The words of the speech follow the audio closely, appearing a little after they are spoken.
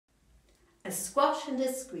A squash and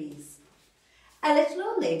a squeeze. A little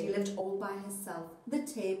old lady lived all by herself, with a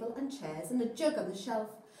table and chairs and a jug on the shelf.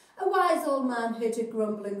 A wise old man heard her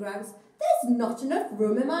grumble and grouse, "There's not enough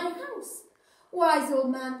room in my house." "Wise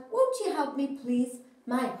old man, won't you help me please?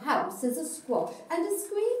 My house is a squash and a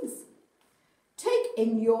squeeze." "Take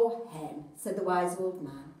in your hen," said the wise old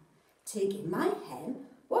man. "Take in my hen?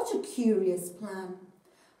 What a curious plan."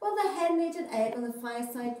 Well, the hen laid an egg on the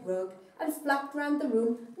fireside rug and flapped round the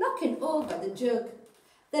room, knocking over the jug.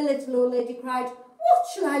 The little old lady cried, "What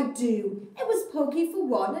shall I do? It was poky for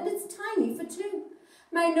one and it's tiny for two.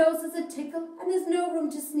 My nose is a tickle and there's no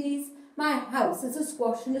room to sneeze. My house is a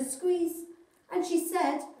squash and a squeeze." And she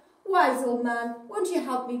said, "Wise old man, won't you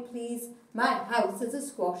help me please? My house is a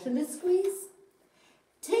squash and a squeeze."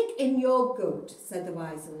 "Take in your goat," said the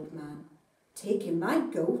wise old man. "Take in my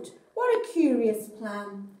goat? What a curious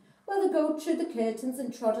plan." Well, the goat shut the curtains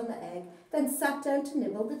and trod on the egg, then sat down to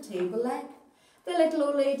nibble the table leg. The little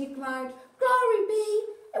old lady cried, "Glory be!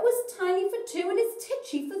 It was tiny for two and it's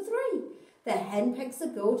titchy for three. The hen pecks the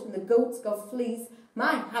goat and the goat's got fleas.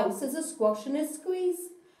 My house is a squash and a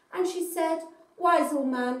squeeze." And she said, "Wise old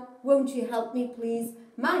man, won't you help me please?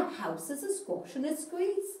 My house is a squash and a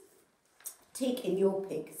squeeze." "Take in your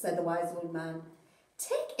pig," said the wise old man.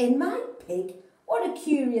 "Take in my pig? What a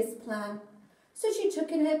curious plan." So she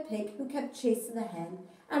took in her pig, who kept chasing the hen,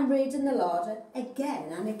 and raiding the larder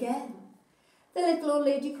again and again. The little old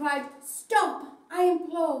lady cried, "Stop, I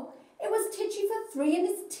implore. It was titchy for three and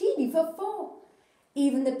it's teeny for four."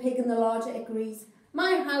 Even the pig in the larder agrees.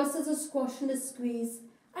 My house is a squash and a squeeze.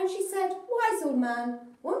 And she said, "Wise old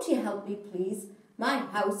man, won't you help me please? My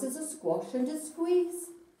house is a squash and a squeeze."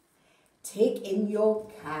 "Take in your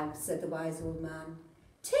cow," said the wise old man.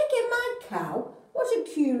 "Take in my cow? What a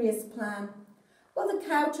curious plan." Well, the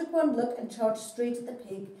cow took one look and charged straight at the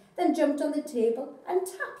pig, then jumped on the table and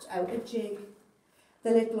tapped out a jig.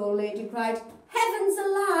 The little old lady cried, "Heavens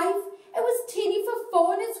alive! It was teeny for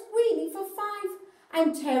four and it's weeny for five.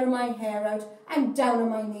 I'm tearing my hair out, I'm down on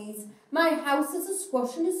my knees. My house is a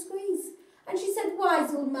squash and a squeeze." And she said,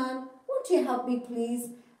 "Wise old man, won't you help me please?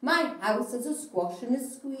 My house is a squash and a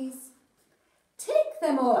squeeze." "Take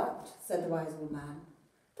them all out," said the wise old man.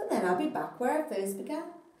 "But then I'll be back where I first began."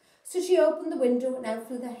 So she opened the window and out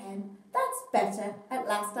flew the hen. "That's better, at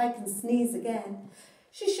last I can sneeze again."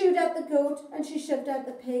 She shooed out the goat and she shoved out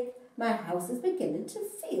the pig. My house is beginning to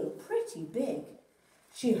feel pretty big.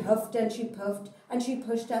 She huffed and she puffed and she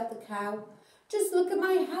pushed out the cow. "Just look at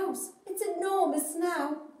my house, it's enormous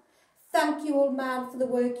now." "Thank you, old man, for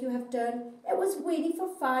the work you have done. It was weeny for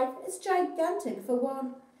five, it's gigantic for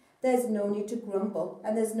one. There's no need to grumble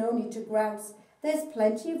and there's no need to grouse. There's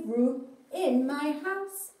plenty of room in my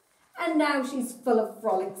house." And now she's full of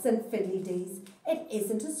frolics and fiddly-dees. It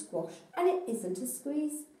isn't a squash and it isn't a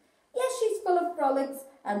squeeze. Yes, she's full of frolics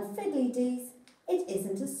and fiddly-dees. It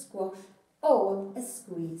isn't a squash or a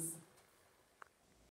squeeze.